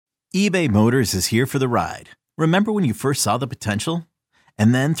eBay Motors is here for the ride. Remember when you first saw the potential?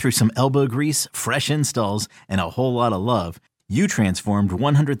 And then through some elbow grease, fresh installs, and a whole lot of love, you transformed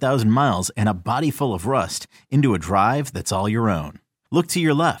 100,000 miles and a body full of rust into a drive that's all your own. Look to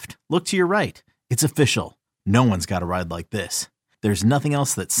your left. Look to your right. It's official. No one's got a ride like this. There's nothing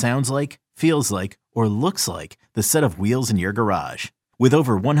else that sounds like, feels like, or looks like the set of wheels in your garage. With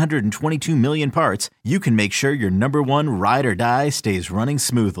over 122 million parts, you can make sure your number one ride or die stays running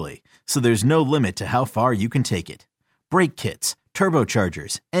smoothly. So there's no limit to how far you can take it. Brake kits,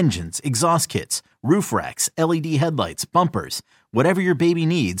 turbochargers, engines, exhaust kits, roof racks, LED headlights, bumpers, whatever your baby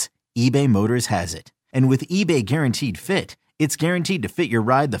needs, eBay Motors has it. And with eBay Guaranteed Fit, it's guaranteed to fit your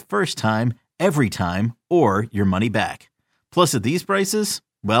ride the first time, every time, or your money back. Plus at these prices,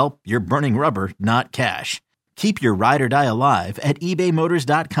 well, you're burning rubber, not cash. Keep your ride or die alive at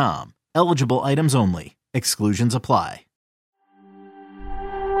ebaymotors.com. Eligible items only. Exclusions apply.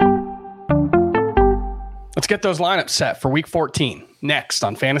 Let's get those lineups set for Week 14. Next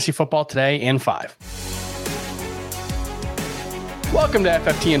on Fantasy Football Today in 5. Welcome to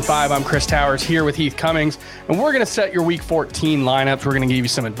FFT in 5. I'm Chris Towers here with Heath Cummings, and we're going to set your Week 14 lineups. We're going to give you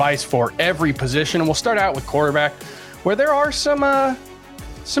some advice for every position, and we'll start out with quarterback, where there are some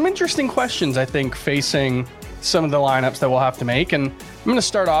interesting questions, I think, facing some of the lineups that we'll have to make. And I'm going to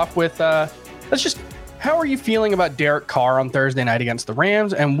start off with, how are you feeling about Derek Carr on Thursday night against the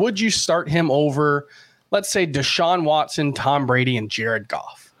Rams? And would you start him over, let's say, Deshaun Watson, Tom Brady, and Jared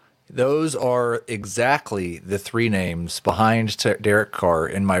Goff? Those are exactly the three names behind Derek Carr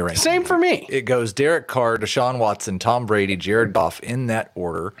in my ranking. Same for me. It goes Derek Carr, Deshaun Watson, Tom Brady, Jared Goff in that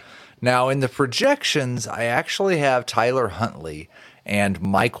order. Now, in the projections, I actually have Tyler Huntley and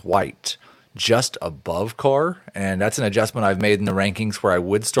Mike White just above Carr, and that's an adjustment I've made in the rankings where I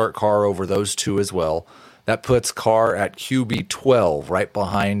would start Carr over those two as well. That puts Carr at QB 12, right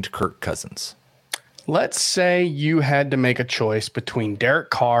behind Kirk Cousins. Let's say you had to make a choice between Derek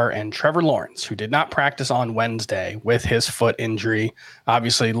Carr and Trevor Lawrence, who did not practice on Wednesday with his foot injury.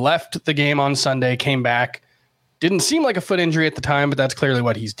 Obviously left the game on Sunday, came back. Didn't seem like a foot injury at the time, but that's clearly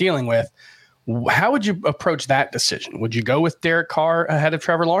what he's dealing with. How would you approach that decision? Would you go with Derek Carr ahead of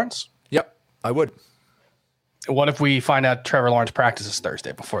Trevor Lawrence? Yep, I would. What if we find out Trevor Lawrence practices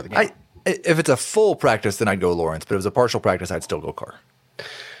Thursday before the game? If it's a full practice, then I'd go Lawrence. But if it was a partial practice, I'd still go Carr.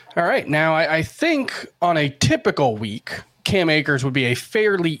 All right. Now, I think on a typical week, Cam Akers would be a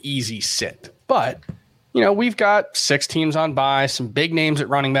fairly easy sit. But, we've got 6 teams on bye, some big names at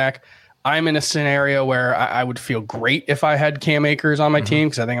running back. I'm in a scenario where I would feel great if I had Cam Akers on my team,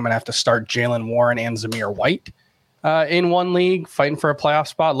 because I think I'm going to have to start Jaylen Warren and Zamir White in one league, fighting for a playoff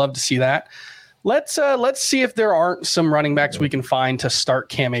spot. Love to see that. Let's see if there aren't some running backs we can find to start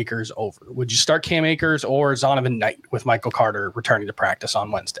Cam Akers over. Would you start Cam Akers or Zonovan Knight with Michael Carter returning to practice on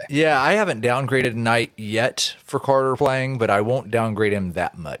Wednesday? Yeah, I haven't downgraded Knight yet for Carter playing, but I won't downgrade him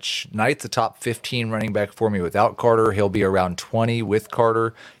that much. Knight's a top 15 running back for me without Carter. He'll be around 20 with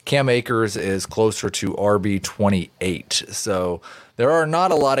Carter. Cam Akers is closer to RB 28. So there are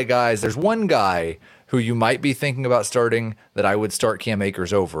not a lot of guys. There's one guy who you might be thinking about starting that I would start Cam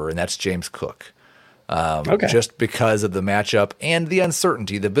Akers over, and that's James Cook. Just because of the matchup and the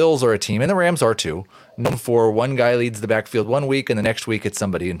uncertainty. The Bills are a team, and the Rams are too, known for one guy leads the backfield one week, and the next week it's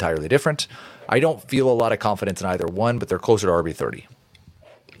somebody entirely different. I don't feel a lot of confidence in either one, but they're closer to RB 30.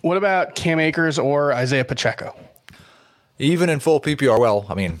 What about Cam Akers or Isaiah Pacheco? Even in full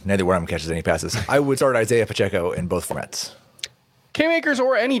PPR, neither one of them catches any passes. I would start Isaiah Pacheco in both formats. Cam Akers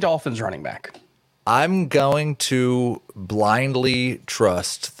or any Dolphins running back? I'm going to blindly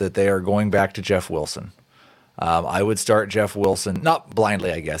trust that they are going back to Jeff Wilson. I would start Jeff Wilson, not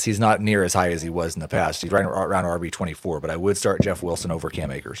blindly, I guess. He's not near as high as he was in the past. He's right around RB 24, but I would start Jeff Wilson over Cam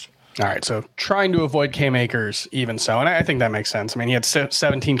Akers. All right, so trying to avoid Cam Akers even so, and I think that makes sense. He had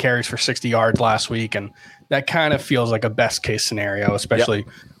 17 carries for 60 yards last week, and that kind of feels like a best-case scenario, especially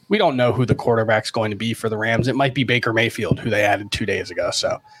we don't know who the quarterback's going to be for the Rams. It might be Baker Mayfield, who they added 2 days ago,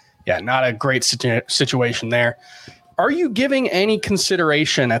 so yeah, not a great situation there. Are you giving any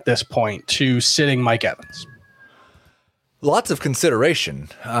consideration at this point to sitting Mike Evans? Lots of consideration,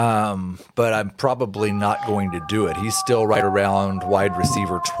 but I'm probably not going to do it. He's still right around wide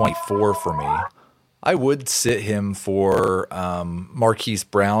receiver 24 for me. I would sit him for Marquise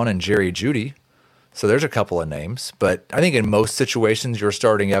Brown and Jerry Jeudy. So there's a couple of names, but I think in most situations you're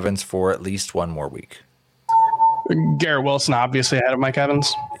starting Evans for at least one more week. Garrett Wilson, obviously ahead of Mike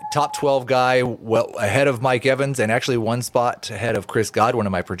Evans. Top 12 guy, well ahead of Mike Evans, and actually one spot ahead of Chris Godwin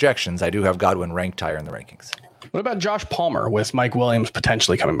in my projections. I do have Godwin ranked higher in the rankings. What about Josh Palmer with Mike Williams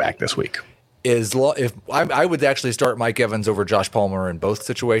potentially coming back this week? If I would actually start Mike Evans over Josh Palmer in both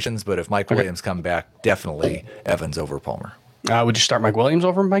situations, but if Mike Williams come back, definitely Evans over Palmer. Would you start Mike Williams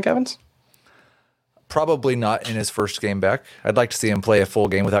over Mike Evans? Probably not in his first game back. I'd like to see him play a full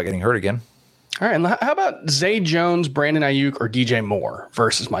game without getting hurt again. All right, and how about Zay Jones, Brandon Ayuk, or DJ Moore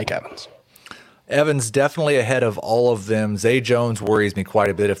versus Mike Evans? Evans definitely ahead of all of them. Zay Jones worries me quite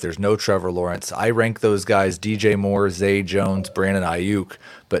a bit if there's no Trevor Lawrence. I rank those guys DJ Moore, Zay Jones, Brandon Ayuk,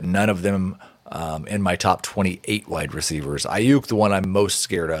 but none of them in my top 28 wide receivers. Ayuk, the one I'm most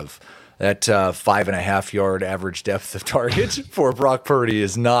scared of. That 5.5 yard average depth of target for Brock Purdy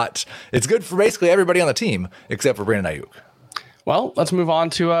is not. It's good for basically everybody on the team except for Brandon Ayuk. Well, let's move on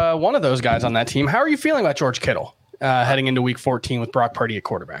to one of those guys on that team. How are you feeling about George Kittle heading into Week 14 with Brock Purdy at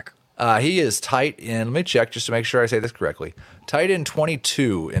quarterback? He is tight in, let me check just to make sure I say this correctly, tight in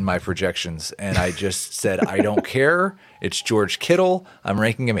 22 in my projections, and I just said, I don't care. It's George Kittle. I'm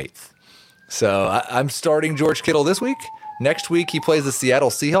ranking him 8th. So I'm starting George Kittle this week. Next week, he plays the Seattle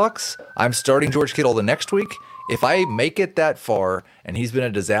Seahawks. I'm starting George Kittle the next week. If I make it that far and he's been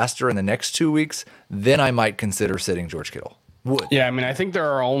a disaster in the next 2 weeks, then I might consider sitting George Kittle. Would. Yeah, I mean, I think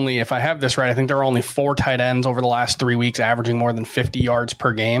there are only, if I have this right, I think there are only 4 tight ends over the last 3 weeks averaging more than 50 yards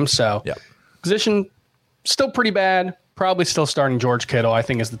per game. So position still pretty bad. Probably still starting George Kittle, I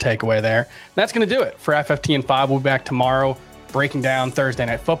think, is the takeaway there. And that's going to do it for FFT and 5. We'll be back tomorrow breaking down Thursday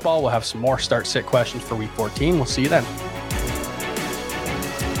Night Football. We'll have some more start-sit questions for Week 14. We'll see you then.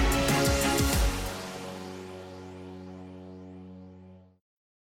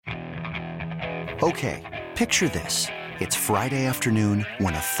 Okay, picture this. It's Friday afternoon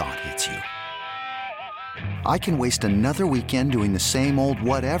when a thought hits you. I can waste another weekend doing the same old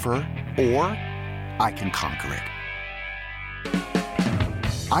whatever, or I can conquer it.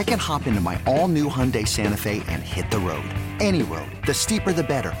 I can hop into my all-new Hyundai Santa Fe and hit the road. Any road. The steeper, the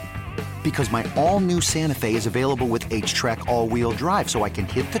better. Because my all-new Santa Fe is available with H-Track all-wheel drive, so I can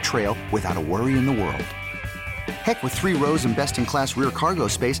hit the trail without a worry in the world. Heck, with 3 rows and best-in-class rear cargo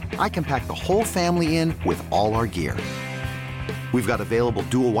space, I can pack the whole family in with all our gear. We've got available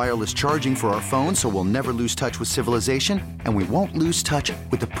dual wireless charging for our phones, so we'll never lose touch with civilization, and we won't lose touch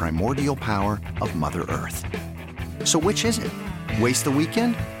with the primordial power of Mother Earth. So which is it? Waste the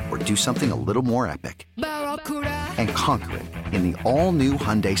weekend or do something a little more epic? And conquer it in the all-new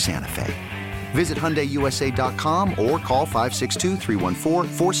Hyundai Santa Fe. Visit HyundaiUSA.com or call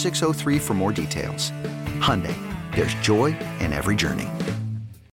 562-314-4603 for more details. Hyundai, there's joy in every journey.